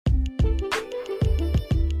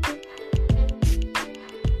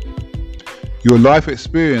Your life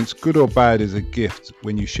experience, good or bad, is a gift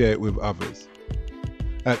when you share it with others.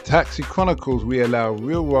 At Taxi Chronicles, we allow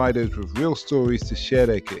real riders with real stories to share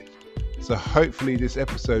their gift. So hopefully this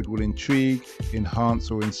episode will intrigue,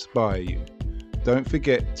 enhance or inspire you. Don't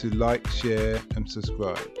forget to like, share and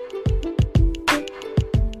subscribe.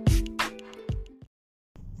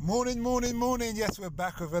 Morning. Yes, we're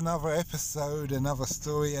back with another episode, another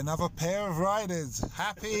story, another pair of riders.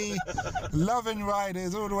 Happy, loving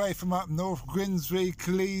riders all the way from up north, Grimsby,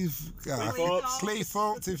 Cleethorpes,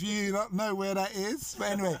 if you don't know where that is.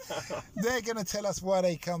 But anyway, they're going to tell us why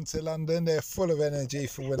they come to London. They're full of energy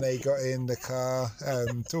for when they got in the car,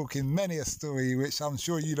 talking many a story, which I'm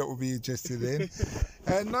sure you lot will be interested in.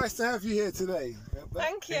 Nice to have you here today.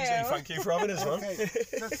 Thank you. Thank you for having us, man. Okay,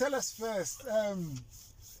 so tell us first,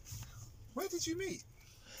 where did you meet?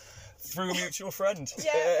 Through a mutual friend.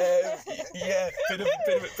 Yeah.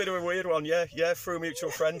 Bit of a weird one. Yeah, through a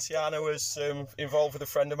mutual friend. Tiana was involved with a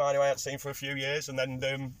friend of mine who I hadn't seen for a few years, and then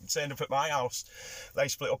turned up at my house. They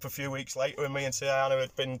split up a few weeks later, and me and Tiana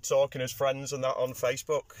had been talking as friends and that on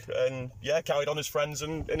Facebook, and carried on as friends,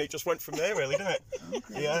 and it just went from there, really, didn't it?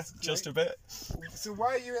 Okay, just a bit. So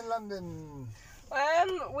why are you in London?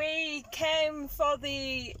 We came for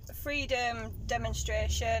the freedom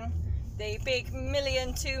demonstration. The big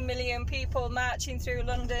 2 million people marching through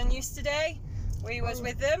London yesterday. We was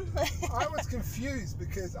with them. I was confused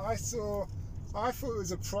because I thought it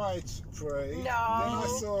was a pride parade. No. Then I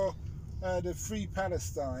saw the Free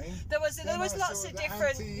Palestine. There was lots of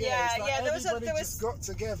different. There was just got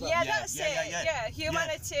together. That's it.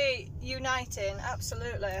 Humanity uniting,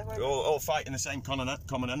 absolutely. We're all fighting the same common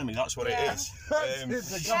enemy. That's what it is.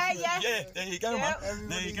 There you go, man.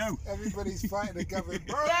 There you go. Everybody's fighting the government.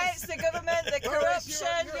 It's the government, the corruption.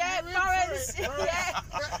 Boris.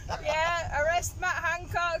 Arrest Matt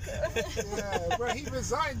Hancock. Well, he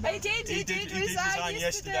resigned. He did resign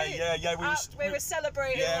yesterday. We were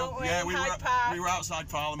celebrating, weren't we? We were outside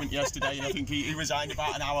Parliament yesterday, and I think he resigned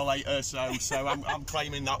about an hour later. So I'm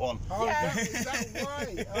claiming that one. Is that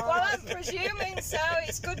why? Well, I'm presuming so.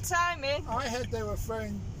 It's good timing. I heard they were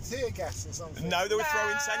throwing tear gas or something. No, they were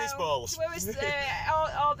throwing tennis balls.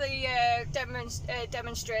 All the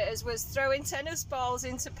demonstrators was throwing tennis balls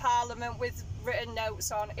into Parliament with written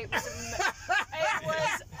notes on. It was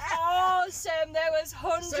awesome. There was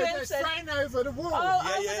hundreds. So they're flying over the wall.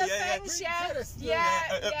 Over the fence,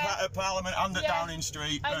 At Parliament and at Downing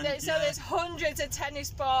Street. So there's hundreds of tennis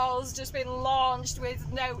balls just been launched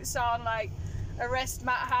with notes on, like arrest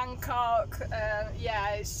Matt Hancock.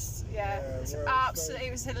 It's absolutely.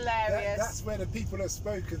 It was hilarious. That's where the people have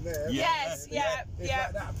spoken there. Yes. Like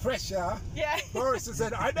that pressure. Yeah. Boris has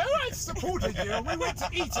said, I know I've supported you and we went to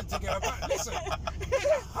Eton together, but listen,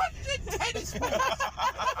 there's 100 tennis balls.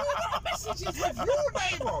 All the messages with your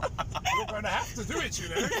name on. We're going to have to do it, you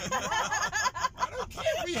know. I don't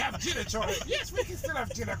care if we have gin and tonic. Yes, we can still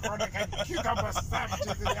have gin and tonic and cucumber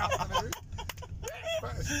sandwiches in the afternoon.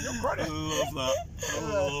 You're chronic. Love that.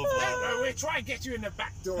 We'll try and get you in the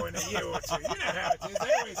back door in a year or two. You know how it is.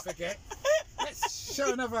 They always forget. Let's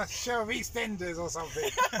show another show of EastEnders or something.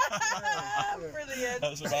 Brilliant.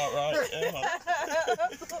 That's about right.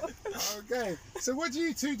 Okay. So what do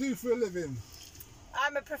you two do for a living?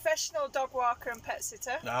 I'm a professional dog walker and pet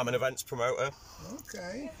sitter. I'm an events promoter.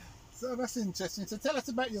 Okay. So that's interesting. So tell us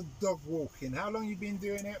about your dog walking. How long have you been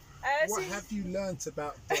doing it? What have you learnt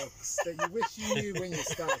about dogs that you wish you knew when you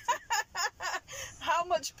started? How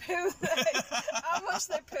much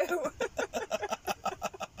they poo.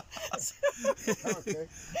 Okay.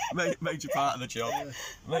 Major part of the job.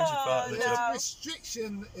 There's a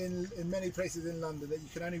restriction in many places in London that you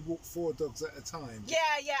can only walk 4 dogs at a time.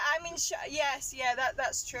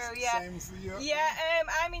 That's true. Yeah. Same for you.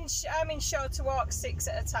 I'm in show to walk 6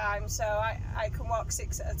 at a time, so I can walk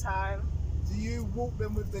 6 at a time. Do you walk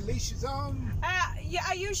them with the leashes on?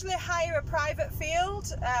 I usually hire a private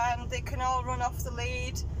field, and they can all run off the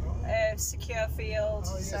lead. Secure field.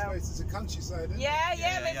 Oh, yes, so. It's a countryside, isn't it?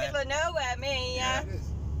 I'm in the middle of nowhere, me, Yeah, it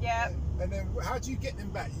is. Yeah. And then how do you get them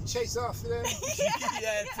back? You chase after them?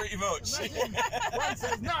 Yeah, pretty much. Imagine one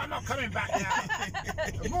says, no, I'm not coming back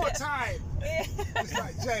now. More time. It's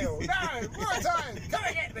like jail. No, more time. Come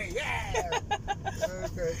and get me. Yeah.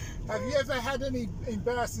 Okay. Have you ever had any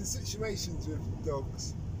embarrassing situations with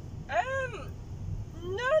dogs?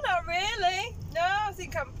 No, not really. No, I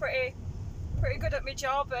think I'm pretty good at my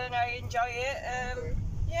job and I enjoy it. Okay.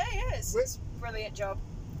 It's a brilliant job.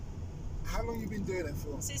 How long have you been doing it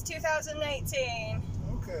for? Since 2018.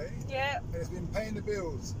 Okay. Yeah. And it's been paying the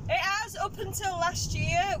bills? It has, up until last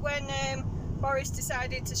year when Boris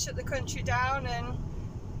decided to shut the country down, and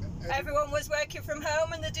everyone was working from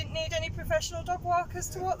home and they didn't need any professional dog walkers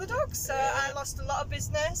to walk the dogs. So I lost a lot of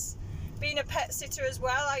business. Being a pet sitter as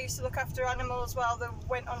well, I used to look after animals while they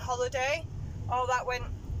went on holiday. All that went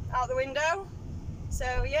out the window.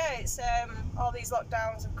 So yeah, it's all these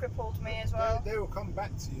lockdowns have crippled me as well. They will come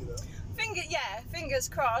back to you though. Fingers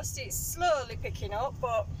crossed. It's slowly picking up,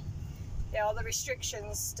 but yeah, all the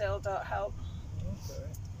restrictions still don't help. Okay,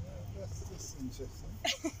 that's interesting.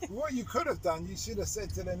 What you could have done, you should have said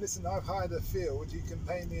to them, listen, I've hired a field, you can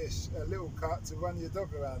pay me a little cut to run your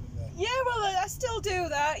dog around in there. Yeah, well, I still do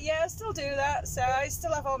that. Yeah, I still do that. So I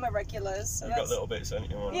still have all my regulars. So You've got little bits,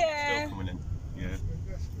 haven't you? Yeah. Still coming in. Yeah.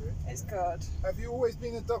 That's good. It's good. Have you always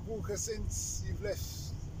been a dog walker since you've left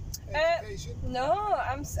education? No,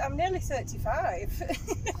 I'm nearly 35.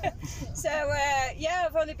 So yeah,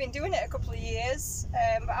 I've only been doing it a couple of years.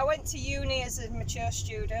 But I went to uni as a mature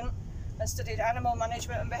student and studied animal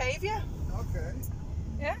management and behaviour. Okay.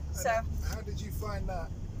 Yeah. And So how did you find that?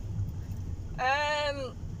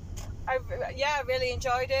 I really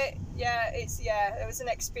enjoyed it. Yeah, it was an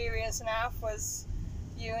experience and a half was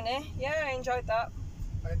uni. Yeah, I enjoyed that.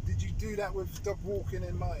 And did you do that with dog walking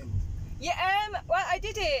in mind? Yeah, well, I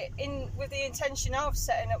did it with the intention of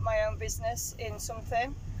setting up my own business in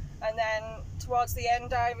something, and then towards the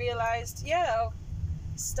end, I realised, yeah, I'll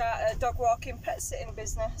start a dog walking pet sitting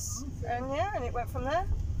business, Okay. and it went from there.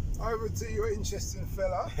 Over to your interesting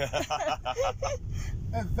fella.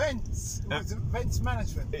 Events. Was it events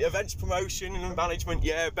management? Events promotion and management,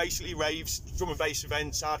 yeah, basically raves, drum and bass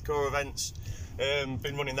events, hardcore events.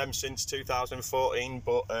 Been running them since 2014,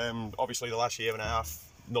 but obviously the last year and a half,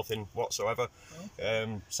 nothing whatsoever.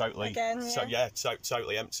 Totally. Again, yeah.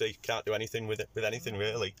 Totally empty. Can't do anything with anything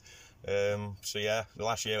really. So yeah, the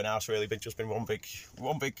last year and a half's really just been one big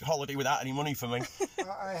holiday without any money for me.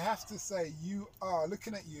 I have to say,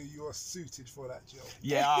 looking at you, you are suited for that job.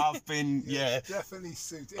 Yeah, I've been, You're yeah. definitely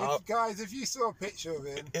suited. Guys, if you saw a picture of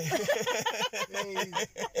him, he's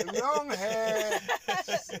long hair,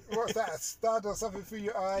 what's that, a stud or something through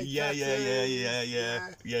your eye? Yeah,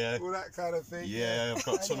 All that kind of thing. Yeah, I've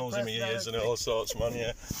got And tunnels your in my ears and personality. all sorts, man.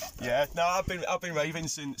 Yeah. No, I've been raving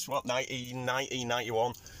since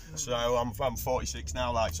 1991. So I'm 46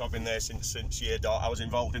 now, so I've been there since year dot. I was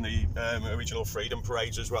involved in the original Freedom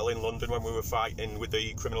Parades as well in London when we were fighting with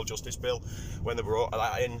the Criminal Justice Bill when they brought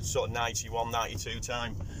that in, sort of 91, 92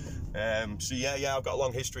 time. So yeah, I've got a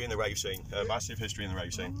long history in the rave scene, a massive history in the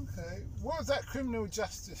rave scene. Okay. What was that criminal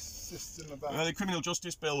justice system about? The Criminal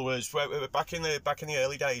Justice Bill was back in the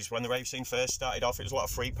early days when the rave scene first started off. It was a lot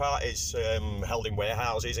of free parties held in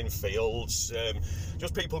warehouses, in fields,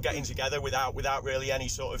 just people getting together without really any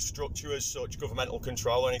sort of structure as such, governmental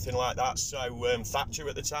control or anything like that. So Thatcher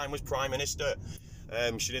at the time was Prime Minister.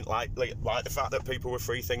 She didn't like the fact that people were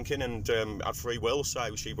free thinking and had free will,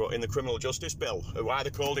 so she brought in the Criminal Justice Bill. Why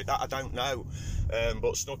they called it that, I don't know.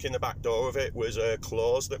 But snuck in the back door of it was a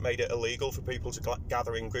clause that made it illegal for people to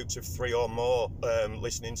gather in groups of 3 or more,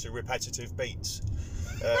 listening to repetitive beats.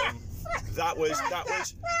 That was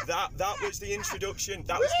the introduction.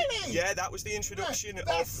 That was the introduction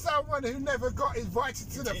That's someone who never got invited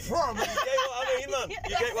to the prom. You get what I mean, man? You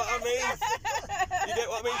get what I mean? You get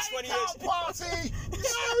what I mean? 20 years. Party!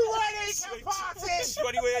 Nobody can party!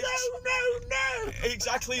 20 years. No!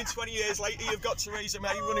 Exactly, and 20 years later, you've got Theresa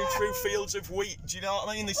May running through fields of wheat. Do you know what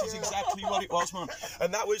I mean? This is exactly what it was, man.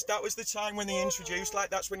 And that was the time when they introduced,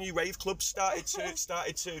 that's when new rave clubs started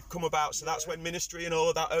to come about. So that's when Ministry and all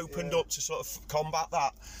of that opened up to sort of combat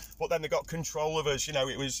that. But then they got control of us,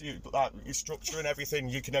 it was like your structure and everything.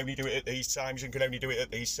 You can only do it at these times, you can only do it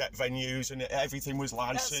at these set venues, and everything was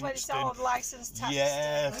licensed. That's when it's all licensed tax.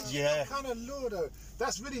 Yeah. That kind of law, though.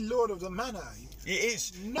 That's really Lord of the Manor. It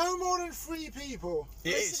is. No more than 3 people.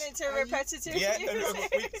 Listening to repetitive Yeah,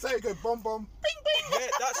 music. So you go bomb, bomb, bing, bing. Yeah,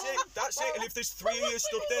 that's it. And if there's 3 of you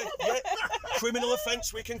stuck there, criminal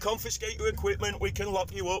offence, we can confiscate your equipment, we can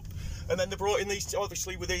lock you up. And then they brought in these,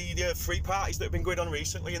 obviously, with the free parties that have been going on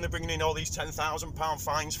recently, and they're bringing in all these £10,000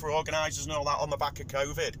 fines for organisers and all that on the back of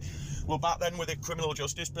COVID. Well, back then with the Criminal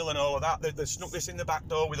Justice Bill and all of that, they snuck this in the back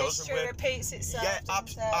door with us. History repeats itself. Yeah,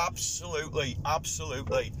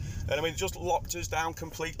 absolutely. And I mean, just locked us down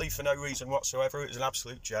completely for no reason whatsoever. It was an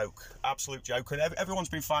absolute joke. And everyone's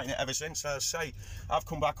been fighting it ever since. As I say, I've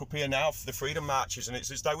come back up here now for the freedom marches, and it's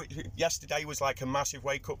as though yesterday was like a massive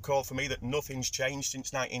wake-up call for me that nothing's changed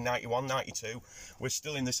since 1991, 92. We're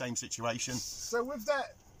still in the same situation. So with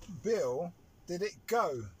that bill, did it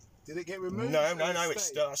go? Did it get removed? No,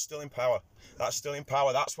 that's still in power. That's still in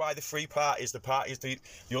power. That's why the free parties, the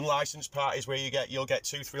unlicensed parties where you'll get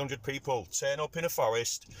 200-300 people turn up in a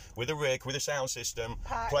forest with a rig, with a sound system,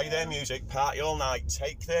 play their music, party all night,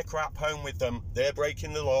 take their crap home with them. They're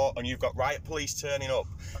breaking the law, and you've got riot police turning up,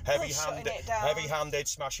 heavy-handed,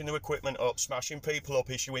 smashing the equipment up, smashing people up,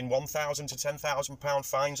 issuing £1,000 to £10,000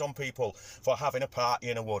 fines on people for having a party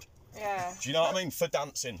in a wood. Yeah. Do you know what I mean? For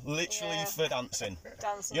dancing, literally for dancing.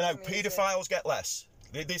 Dancing. You know, paedophiles get less.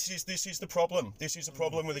 This is the problem. This is the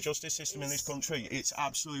problem with the justice system in this country. It's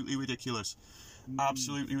absolutely ridiculous.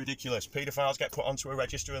 Absolutely ridiculous. Paedophiles get put onto a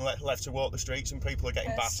register and left to walk the streets, and people are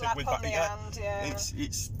getting battered with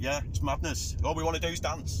it's madness. All we want to do is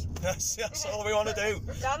dance. That's all we want to do.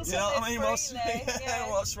 Dance, you know what I mean? Freely,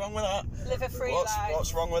 What's wrong with that? Live a free life.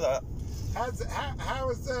 What's wrong with that? How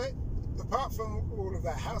has apart from all of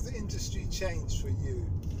that, how's the industry changed for you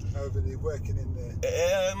over the working in there?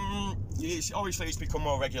 It's become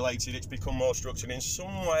more regulated, it's become more structured. In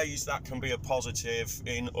some ways that can be a positive,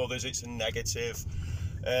 in others it's a negative.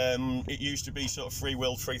 It used to be sort of free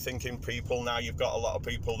will, free thinking people. Now you've got a lot of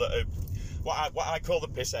people that are what I call the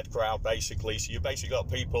pisshead crowd, basically. So you've basically got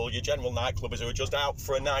people, your general nightclubbers who are just out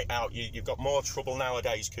for a night out. You've got more trouble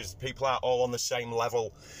nowadays because people aren't all on the same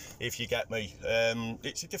level, if you get me.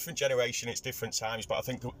 It's a different generation, it's different times, but I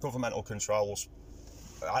think governmental controls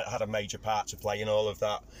had a major part to play in all of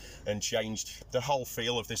that and changed the whole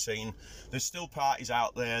feel of the scene. There's still parties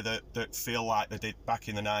out there that feel like they did back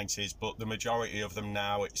in the 90s, but the majority of them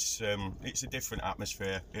now, it's a different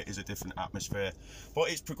atmosphere. It is a different atmosphere,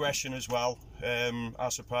 but it's progression as well. I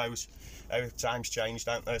suppose times change,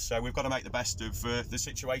 don't they? So we've got to make the best of the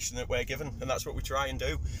situation that we're given, and that's what we try and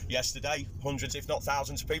do. Yesterday, hundreds if not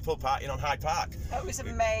thousands of people partying on Hyde Park. That was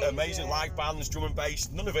amazing. Live bands, drum and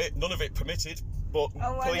bass, none of it permitted. But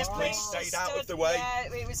police stayed out of the way.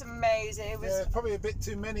 Yeah, it was amazing. It was probably a bit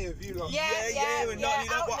too many of you lot. Yeah. And not only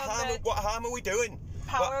that, what harm are we doing?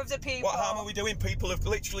 Power of the people. What harm are we doing? People have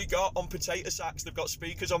literally got on potato sacks. They've got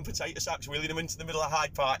speakers on potato sacks, wheeling them into the middle of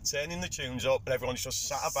Hyde Park, turning the tunes up, and everyone's just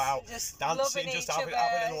sat about, dancing, just having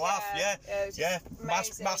a laugh. Yeah.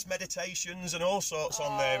 Mass meditations and all sorts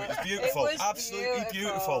on there. It was beautiful. Absolutely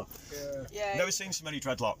beautiful. Yeah. Never seen so many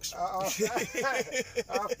dreadlocks.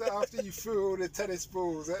 After you threw all the tennis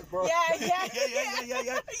balls at Brock. Yeah.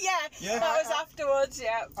 That was afterwards.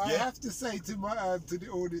 Yeah. I have to say to the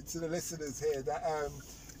audience, to the listeners here, that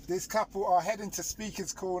this couple are heading to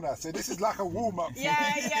Speaker's Corner, so this is like a warm-up.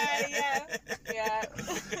 Yeah. In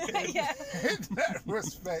that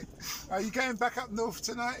respect, are you going back up north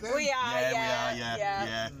tonight then? We are.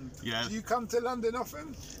 Yeah. Do you come to London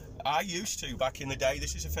often? I used to back in the day.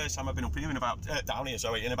 This is the first time I've been up here in about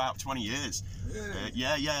 20 years.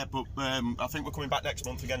 Yeah. But I think we're coming back next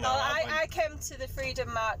month again now. I came to the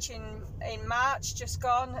Freedom March in March, just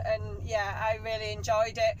gone, and I really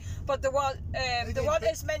enjoyed it. But there weren't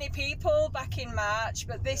as many people back in March.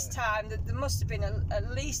 But this time there must have been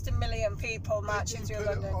at least 1 million people marching through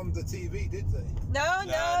London. They didn't put it on the TV, did they? No.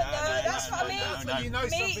 That's what I mean.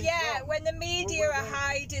 When the media are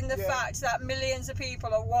hiding the fact that millions of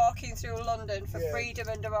people are walking through London for freedom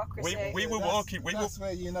and democracy. We were walking. That's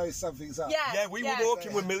where you know something's up. We were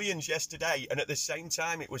walking with millions yesterday, and at the same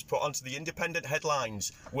time, it was put onto the Independent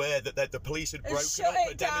headlines where the police had broken up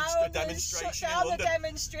a demonstration in London.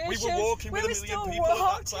 We were walking with 1 million people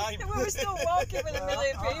at that time. We were still walking with 1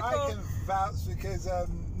 million people. I can vouch because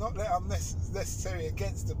not that I'm necessarily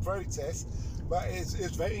against the protest, but it's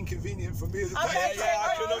very inconvenient for me as a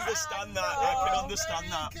I can understand that. I can understand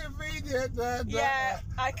that. Inconvenient,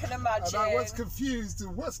 I can imagine. And I was confused.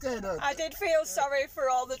 What's going on? I did feel sorry for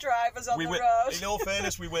all the drivers on the road. In all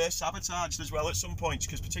fairness, we were sabotaged as well at some points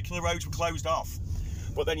because particular roads were closed off.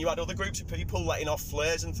 But then you had other groups of people letting off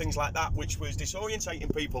flares and things like that, which was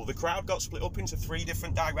disorientating people. The crowd got split up into 3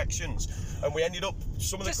 different directions, and we ended up.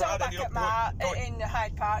 Some of the crowd ended up in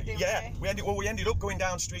Hyde Park, didn't we? We ended up going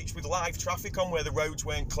down streets with live traffic on where the roads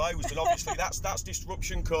weren't closed, and obviously that's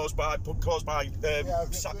disruption caused by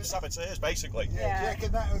saboteurs, basically. Do you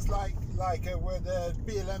reckon that was like when the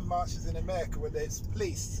BLM marches in America, where there's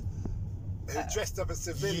police who dressed up as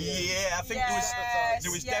civilians? Yeah, I think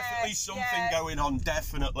there was definitely something going on.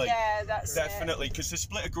 Definitely. Yeah, that's definitely because to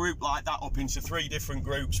split a group like that up into 3 different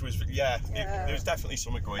groups was there was definitely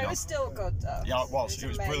something going on. It was still good though. Yeah, it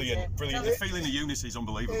was brilliant. The feeling of unity is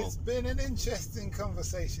unbelievable. It's been an interesting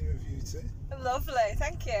conversation with you two. Lovely,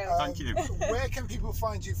 thank you. Thank you. Where can people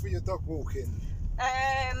find you for your dog walking?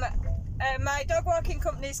 My dog walking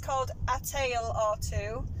company is called A Tail or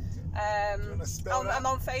Two. I'm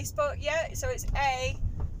on Facebook, so it's A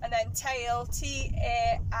and then Tail,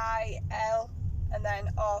 Tail, and then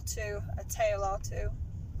R2, a tail R2.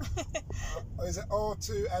 Or is it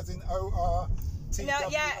R2 as in O-R-T-W-O? No,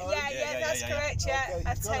 yeah, that's correct, yeah. Okay, A you've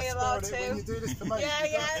got to tail spell it R2. when you do this promotion. Yeah,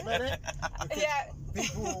 you've got to yeah. spell it, because Yeah.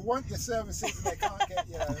 people will want your services and they can't get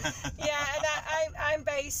you. Yeah, and I'm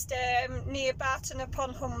based near Barton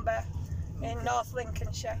upon Humber in North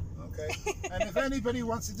Lincolnshire. Okay. And if anybody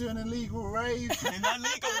wants to do an illegal rave,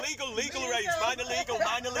 legal raves. Mine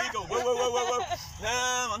illegal. Whoa.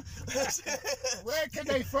 No, man. where can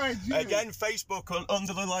they find you? Again, Facebook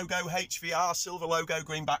under the logo HVR, silver logo,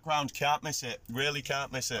 green background. Can't miss it. Really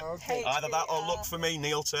can't miss it. Okay. Either that or look for me,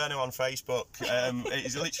 Neil Turner, on Facebook.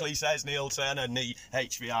 It literally says Neil Turner,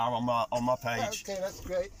 HVR on my page. Okay, that's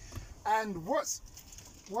great. And what's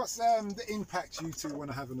the impact you two want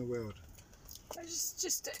to have in the world? It's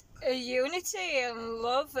just a unity and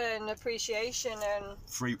love and appreciation and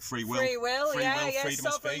Free will. free will, freedom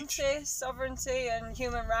of speech. sovereignty and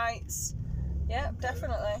human rights. Yeah,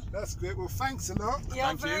 definitely. That's great. Well, thanks a lot. You're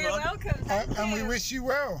Thank you, very man. welcome. Thank you. And we wish you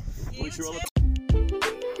well. You Wish you all too. the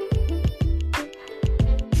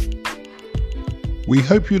We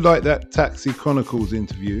hope you liked that Taxi Chronicles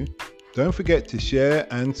interview. Don't forget to share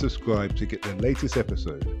and subscribe to get the latest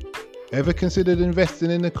episode. Ever considered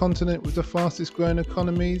investing in the continent with the fastest growing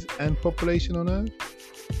economies and population on Earth?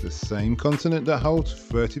 The same continent that holds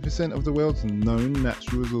 30% of the world's known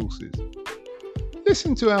natural resources.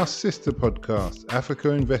 Listen to our sister podcast, Africa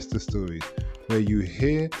Investor Stories, where you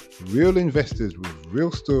hear real investors with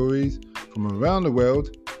real stories from around the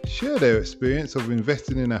world share their experience of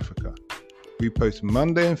investing in Africa. We post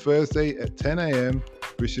Monday and Thursday at 10 a.m.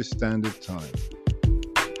 British Standard Time.